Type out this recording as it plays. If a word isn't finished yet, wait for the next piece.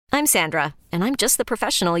I'm Sandra, and I'm just the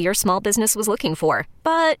professional your small business was looking for.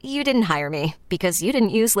 But you didn't hire me because you didn't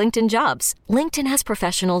use LinkedIn Jobs. LinkedIn has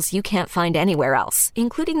professionals you can't find anywhere else,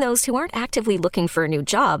 including those who aren't actively looking for a new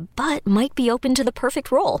job, but might be open to the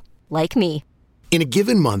perfect role, like me. In a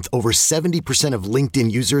given month, over 70% of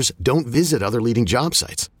LinkedIn users don't visit other leading job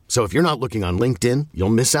sites. So if you're not looking on LinkedIn, you'll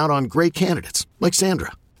miss out on great candidates like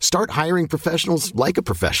Sandra. Start hiring professionals like a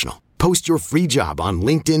professional. Post your free job on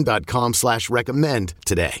linkedin.com/recommend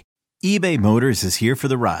today. eBay Motors is here for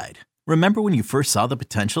the ride. Remember when you first saw the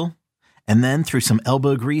potential? And then through some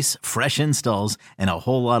elbow grease, fresh installs, and a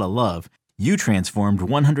whole lot of love, you transformed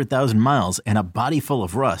 100,000 miles and a body full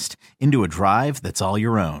of rust into a drive that's all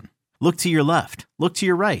your own. Look to your left. Look to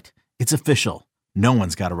your right. It's official. No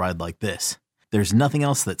one's got a ride like this. There's nothing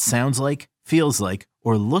else that sounds like, feels like,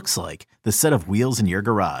 or looks like the set of wheels in your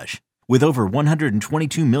garage. With over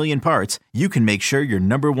 122 million parts, you can make sure your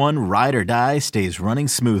number one ride or die stays running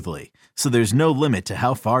smoothly. So there's no limit to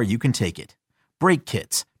how far you can take it. Brake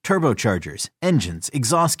kits, turbochargers, engines,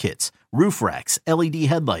 exhaust kits, roof racks, LED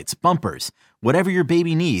headlights, bumpers, whatever your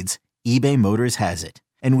baby needs, eBay Motors has it.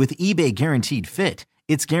 And with eBay Guaranteed Fit,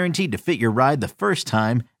 it's guaranteed to fit your ride the first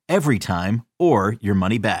time, every time, or your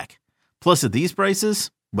money back. Plus at these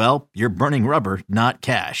prices, well, you're burning rubber, not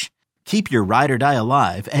cash. Keep your ride or die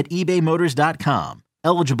alive at ebaymotors.com.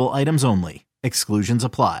 Eligible items only. Exclusions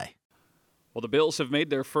apply. Well, the Bills have made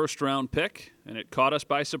their first-round pick, and it caught us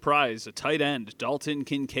by surprise. A tight end, Dalton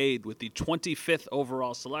Kincaid, with the 25th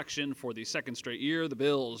overall selection for the second straight year. The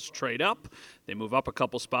Bills trade up. They move up a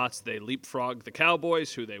couple spots. They leapfrog the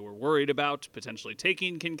Cowboys, who they were worried about potentially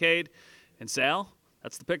taking Kincaid. And Sal,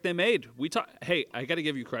 that's the pick they made. Hey, I got to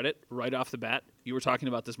give you credit right off the bat. You were talking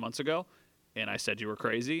about this months ago, and I said you were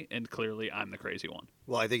crazy, and clearly I'm the crazy one.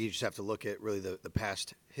 Well, I think you just have to look at really the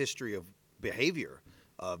past history of behavior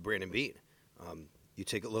of Brandon Beane. You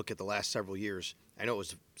take a look at the last several years. I know it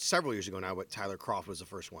was several years ago now, but Tyler Croft was the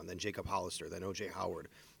first one, then Jacob Hollister, then O.J. Howard.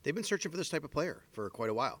 They've been searching for this type of player for quite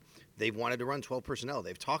a while. They've wanted to run 12 personnel.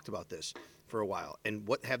 They've talked about this for a while. And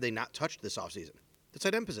what have they not touched this offseason? The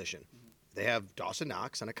tight end position. They have Dawson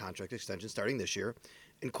Knox on a contract extension starting this year,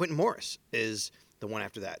 and Quentin Morris is the one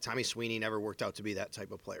after that. Tommy Sweeney never worked out to be that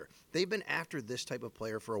type of player. They've been after this type of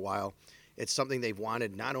player for a while. It's something they've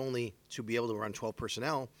wanted not only to be able to run 12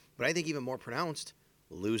 personnel, but I think even more pronounced,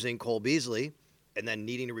 losing Cole Beasley and then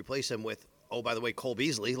needing to replace him with, oh, by the way, Cole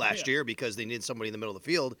Beasley last year because they needed somebody in the middle of the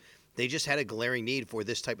field. They just had a glaring need for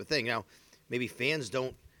this type of thing. Now, maybe fans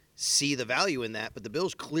don't see the value in that, but the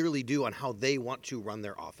Bills clearly do on how they want to run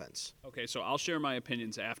their offense. Okay, so I'll share my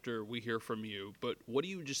opinions after we hear from you, but what do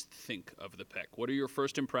you just think of the pick? What are your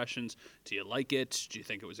first impressions? Do you like it? Do you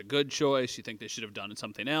think it was a good choice? Do you think they should have done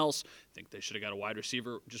something else? Think they should have got a wide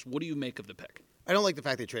receiver? Just what do you make of the pick? I don't like the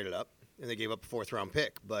fact they traded up and they gave up a fourth-round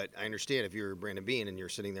pick, but I understand if you're Brandon Beane and you're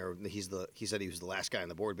sitting there, he said he was the last guy on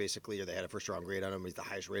the board basically, or they had a first-round grade on him, he's the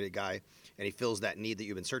highest-rated guy, and he fills that need that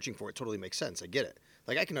you've been searching for. It totally makes sense. I get it.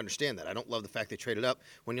 Like, I can understand that. I don't love the fact they traded up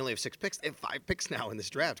when you only have 6 picks. They have 5 picks now in this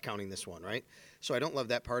draft, counting this one, right? So I don't love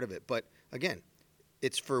that part of it. But, again,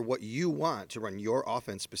 it's for what you want to run your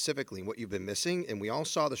offense specifically and what you've been missing. And we all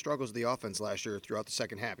saw the struggles of the offense last year throughout the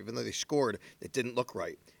second half. Even though they scored, it didn't look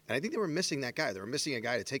right. And I think they were missing that guy. They were missing a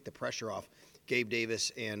guy to take the pressure off Gabe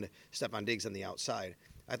Davis and Stephon Diggs on the outside.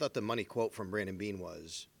 I thought the money quote from Brandon Beane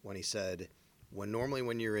was when he said,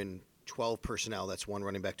 when you're in 12 personnel, that's 1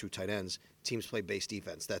 running back, 2 tight ends, teams play base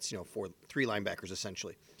defense. That's, 3 linebackers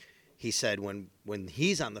essentially. He said when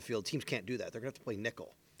he's on the field, teams can't do that. They're going to have to play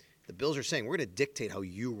nickel. The Bills are saying, we're going to dictate how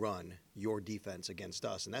you run your defense against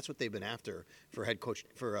us. And that's what they've been after for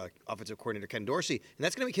offensive coordinator Ken Dorsey. And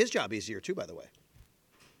that's going to make his job easier too, by the way.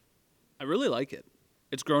 I really like it.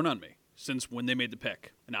 It's grown on me since when they made the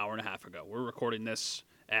pick an hour and a half ago. We're recording this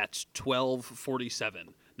at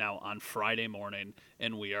 12:47 now on Friday morning,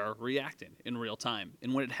 and we are reacting in real time.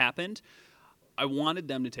 And when it happened, I wanted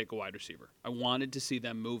them to take a wide receiver. I wanted to see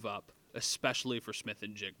them move up, especially for Smith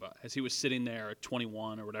and Jigba. As he was sitting there at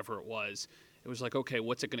 21 or whatever it was like, okay,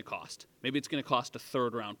 what's it going to cost? Maybe it's going to cost a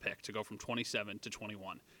third-round pick to go from 27 to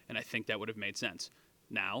 21, and I think that would have made sense.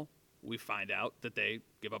 Now we find out that they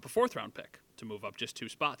give up a fourth-round pick to move up just 2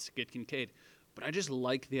 spots to get Kincaid. But I just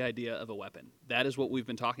like the idea of a weapon. That is what we've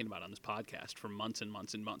been talking about on this podcast for months and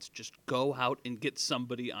months and months. Just go out and get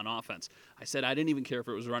somebody on offense. I said I didn't even care if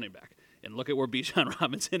it was a running back. And look at where Bijan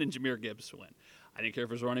Robinson and Jahmyr Gibbs went. I didn't care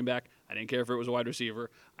if it was a running back. I didn't care if it was a wide receiver.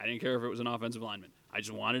 I didn't care if it was an offensive lineman. I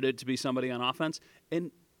just wanted it to be somebody on offense.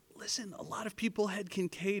 And listen, a lot of people had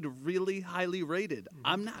Kincaid really highly rated.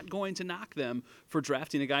 I'm not going to knock them for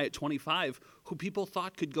drafting a guy at 25 who people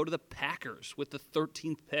thought could go to the Packers with the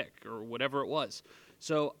 13th pick or whatever it was.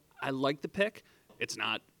 So I like the pick. It's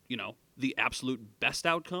not, the absolute best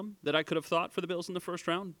outcome that I could have thought for the Bills in the first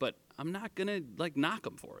round, but I'm not going to, knock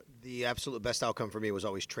them for it. The absolute best outcome for me was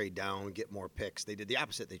always trade down, get more picks. They did the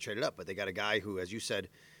opposite. They traded up, but they got a guy who, as you said,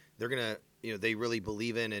 they're going to, they really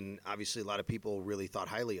believe in, and obviously a lot of people really thought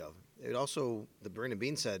highly of. It also, the Brandon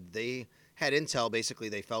Beane said, they had intel. Basically,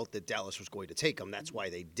 they felt that Dallas was going to take them. That's why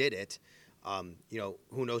they did it.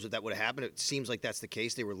 Who knows if that would have happened. It seems like that's the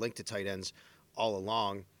case. They were linked to tight ends all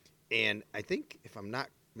along. And I think, if I'm not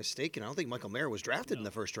mistaken, I don't think Michael Mayer was drafted in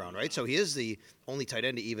the first round, right? So he is the only tight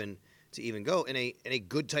end to even go in a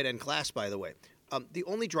good tight end class, by the way. The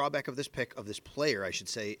only drawback of this pick, of this player, I should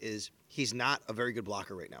say, is he's not a very good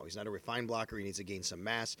blocker right now. He's not a refined blocker. He needs to gain some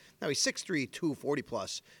mass. Now, he's 6'3", 240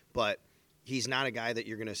 plus, but he's not a guy that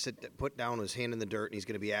you're going to put down his hand in the dirt and he's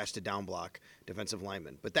going to be asked to down block defensive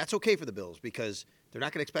linemen. But that's okay for the Bills because they're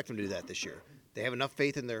not going to expect him to do that this year. They have enough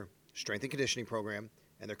faith in their strength and conditioning program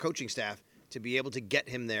and their coaching staff to be able to get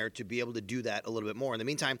him there, to be able to do that a little bit more. In the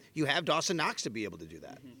meantime, you have Dawson Knox to be able to do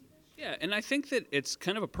that. Mm-hmm. Yeah, and I think that it's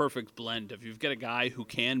kind of a perfect blend of you've got a guy who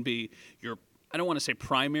can be your, I don't want to say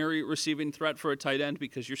primary receiving threat for a tight end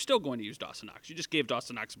because you're still going to use Dawson Knox. You just gave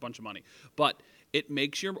Dawson Knox a bunch of money. But it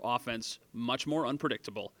makes your offense much more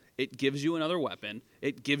unpredictable. It gives you another weapon.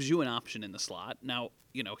 It gives you an option in the slot. Now,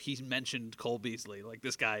 he's mentioned Cole Beasley.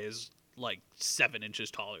 This guy is 7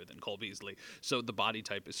 inches taller than Cole Beasley. So the body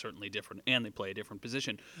type is certainly different, and they play a different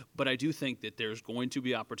position. But I do think that there's going to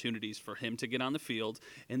be opportunities for him to get on the field,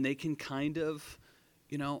 and they can kind of,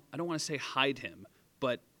 I don't want to say hide him,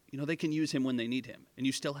 but, they can use him when they need him. And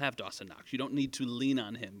you still have Dawson Knox. You don't need to lean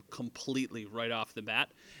on him completely right off the bat.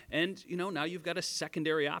 And, now you've got a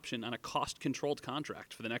secondary option on a cost-controlled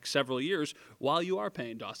contract for the next several years while you are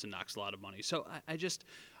paying Dawson Knox a lot of money. So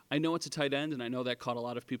I know it's a tight end, and I know that caught a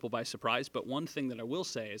lot of people by surprise, but one thing that I will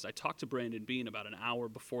say is I talked to Brandon Beane about an hour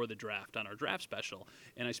before the draft on our draft special,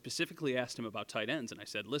 and I specifically asked him about tight ends, and I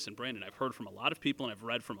said, listen, Brandon, I've heard from a lot of people and I've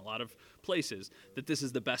read from a lot of places that this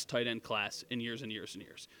is the best tight end class in years and years and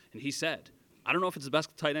years. And he said, I don't know if it's the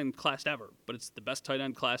best tight end class ever, but it's the best tight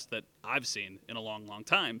end class that I've seen in a long, long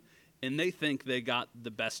time. And they think they got the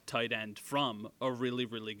best tight end from a really,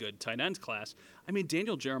 really good tight ends class. I mean,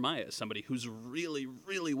 Daniel Jeremiah is somebody who's really,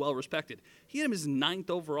 really well respected. He had him as 9th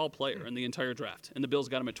overall player in the entire draft, and the Bills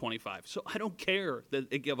got him at 25. So I don't care that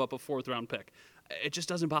they give up a 4th-round pick. It just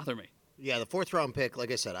doesn't bother me. Yeah, the 4th-round pick,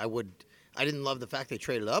 like I said, I didn't love the fact they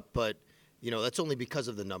traded up, but, that's only because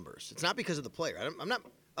of the numbers. It's not because of the player. I'm not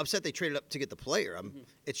upset they traded up to get the player.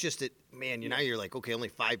 It's just that, man, now you're like, okay, only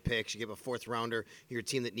 5 picks. You give a 4th-rounder. You're a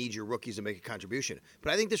team that needs your rookies to make a contribution.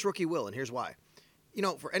 But I think this rookie will, and here's why.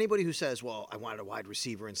 For anybody who says, well, I wanted a wide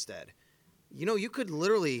receiver instead, you could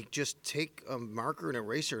literally just take a marker and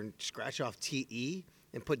eraser and scratch off TE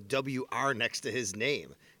and put WR next to his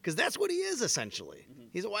name because that's what he is essentially. Mm-hmm.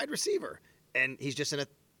 He's a wide receiver, and he's just in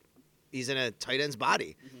a tight end's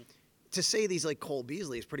body. Mm-hmm. To say these like Cole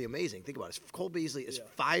Beasley is pretty amazing. Think about it. Cole Beasley is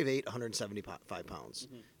 5'8", 175 pounds.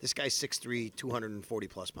 Mm-hmm. This guy's 6'3", 240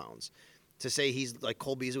 plus pounds. To say he's like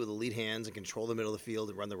Cole Beasley with elite hands and control the middle of the field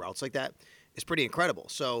and run the routes like that is pretty incredible.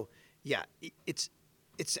 So, yeah, it's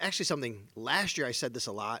actually something. Last year I said this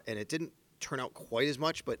a lot, and it didn't turn out quite as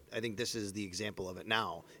much, but I think this is the example of it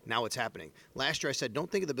now. Now it's happening. Last year I said,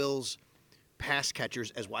 don't think of the Bills' pass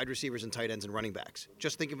catchers as wide receivers and tight ends and running backs.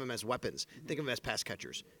 Just think of them as weapons. Think of them as pass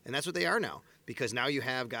catchers. And that's what they are now because now you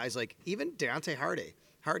have guys like even Deontay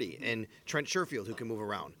Hardy and Trent Sherfield who can move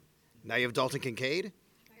around. Now you have Dalton Kincaid,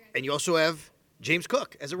 and you also have James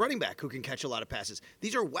Cook as a running back who can catch a lot of passes.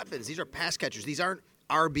 These are weapons. These are pass catchers. These aren't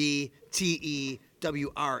RB, TE,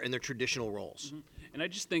 WR in their traditional roles. Mm-hmm. And I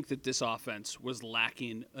just think that this offense was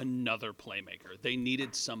lacking another playmaker. They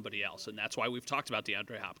needed somebody else, and that's why we've talked about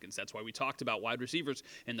DeAndre Hopkins. That's why we talked about wide receivers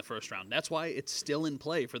in the first round. That's why it's still in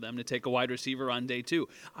play for them to take a wide receiver on day 2.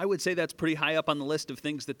 I would say that's pretty high up on the list of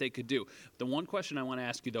things that they could do. The one question I want to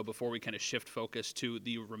ask you, though, before we kind of shift focus to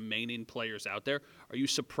the remaining players out there, are you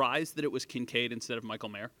surprised that it was Kincaid instead of Michael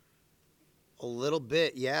Mayer? A little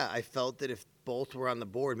bit, yeah. I felt that if both were on the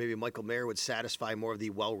board, maybe Michael Mayer would satisfy more of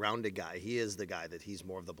the well-rounded guy. He is the guy that he's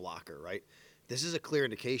more of the blocker, right? This is a clear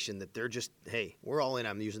indication that they're just, hey, we're all in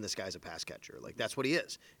on using this guy as a pass catcher. Like, that's what he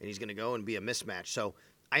is. And he's going to go and be a mismatch. So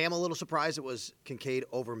I am a little surprised it was Kincaid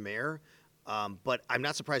over Mayer. But I'm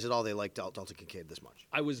not surprised at all they liked Dalton Kincaid this much.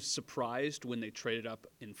 I was surprised when they traded up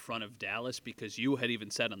in front of Dallas because you had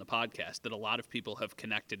even said on the podcast that a lot of people have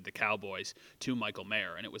connected the Cowboys to Michael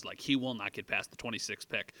Mayer, and it was like he will not get past the 26th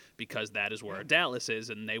pick because that is where Dallas is,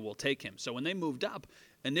 and they will take him. So when they moved up,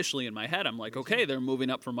 initially in my head, I'm like, okay, they're moving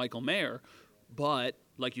up for Michael Mayer, but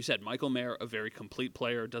like you said, Michael Mayer, a very complete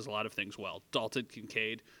player, does a lot of things well. Dalton,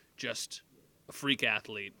 Kincaid, just a freak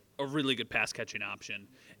athlete, a really good pass-catching option,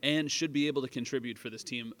 and should be able to contribute for this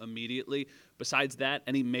team immediately. Besides that,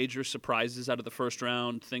 any major surprises out of the first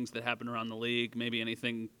round, things that happen around the league, maybe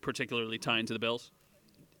anything particularly tying to the Bills?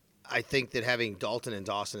 I think that having Dalton and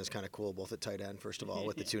Dawson is kind of cool, both at tight end, first of all,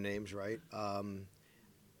 with the two names, right?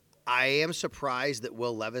 I am surprised that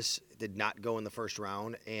Will Levis did not go in the first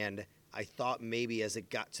round, and I thought maybe as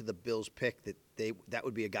it got to the Bills pick that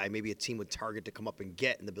would be a guy maybe a team would target to come up and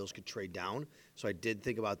get, and the Bills could trade down. So I did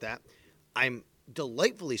think about that. I'm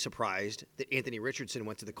delightfully surprised that Anthony Richardson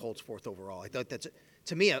went to the Colts 4th overall. I thought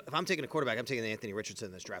to me, if I'm taking a quarterback, I'm taking Anthony Richardson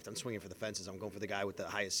in this draft. I'm swinging for the fences. I'm going for the guy with the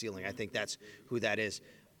highest ceiling. I think that's who that is.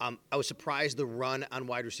 I was surprised the run on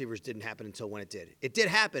wide receivers didn't happen until when it did. It did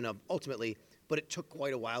happen ultimately, but it took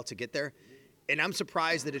quite a while to get there. And I'm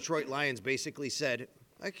surprised the Detroit Lions basically said,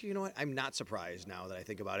 like, you know what? I'm not surprised now that I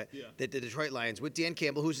think about it, that the Detroit Lions, with Dan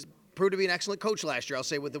Campbell, who's proved to be an excellent coach last year, I'll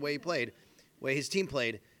say with the way he played, the way his team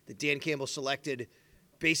played, that Dan Campbell selected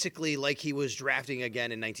basically like he was drafting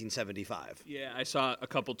again in 1975. Yeah, I saw a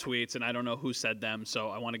couple tweets, and I don't know who said them, so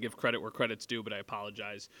I want to give credit where credit's due, but I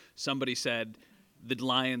apologize. Somebody said the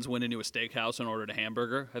Lions went into a steakhouse and ordered a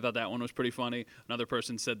hamburger. I thought that one was pretty funny. Another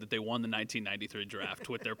person said that they won the 1993 draft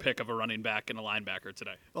with their pick of a running back and a linebacker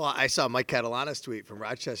today. Well, I saw Mike Catalana's tweet from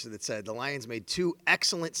Rochester that said the Lions made 2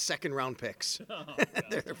 excellent second-round picks.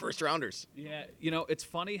 They're their first-rounders. Yeah, it's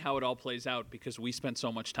funny how it all plays out because we spent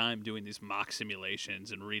so much time doing these mock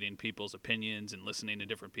simulations and reading people's opinions and listening to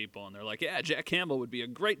different people, and they're like, yeah, Jack Campbell would be a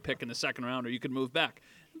great pick in the second round, or you could move back.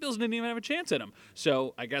 The Bills didn't even have a chance at him.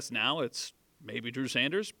 So I guess now it's maybe Drew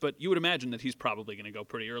Sanders, but you would imagine that he's probably going to go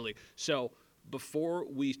pretty early. So before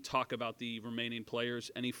we talk about the remaining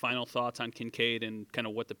players, any final thoughts on Kincaid and kind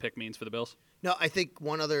of what the pick means for the Bills? No, I think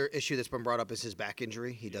one other issue that's been brought up is his back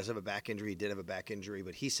injury. He does have a back injury. He did have a back injury,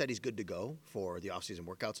 but he said he's good to go for the offseason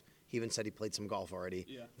workouts. He even said he played some golf already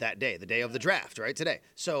that day, the day of the draft, right, today.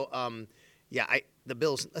 So, the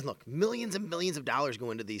Bills, look, millions and millions of dollars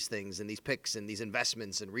go into these things and these picks and these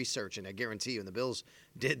investments and research, and I guarantee you, and the Bills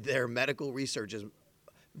did their medical research as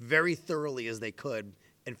very thoroughly as they could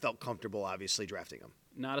and felt comfortable, obviously, drafting him.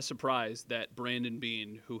 Not a surprise that Brandon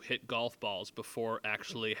Beane, who hit golf balls before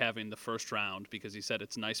actually having the first round, because he said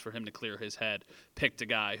it's nice for him to clear his head, picked a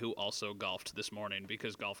guy who also golfed this morning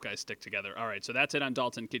because golf guys stick together. All right, so that's it on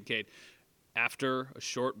Dalton Kincaid. After a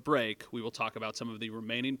short break, we will talk about some of the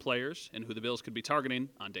remaining players and who the Bills could be targeting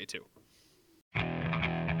on day 2.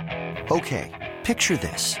 Okay, picture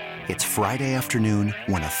this. It's Friday afternoon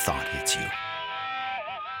when a thought hits you.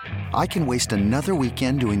 I can waste another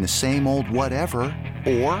weekend doing the same old whatever,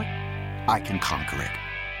 or I can conquer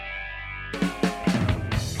it.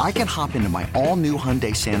 I can hop into my all-new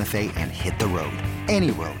Hyundai Santa Fe and hit the road.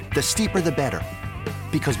 Any road. The steeper the better.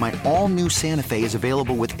 Because my all-new Santa Fe is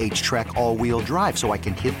available with H-Track all-wheel drive, so I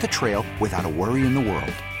can hit the trail without a worry in the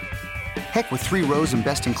world. Heck, with 3 rows and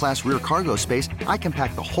best-in-class rear cargo space, I can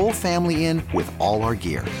pack the whole family in with all our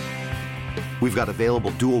gear. We've got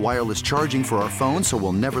available dual wireless charging for our phones, so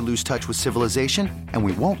we'll never lose touch with civilization, and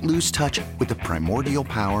we won't lose touch with the primordial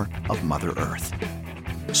power of Mother Earth.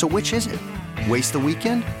 So which is it? Waste the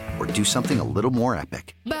weekend or do something a little more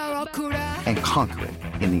epic? And conquer it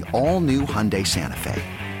in the all-new Hyundai Santa Fe.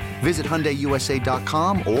 Visit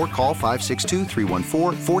HyundaiUSA.com or call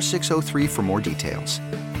 562-314-4603 for more details.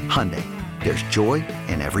 Hyundai, there's joy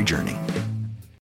in every journey.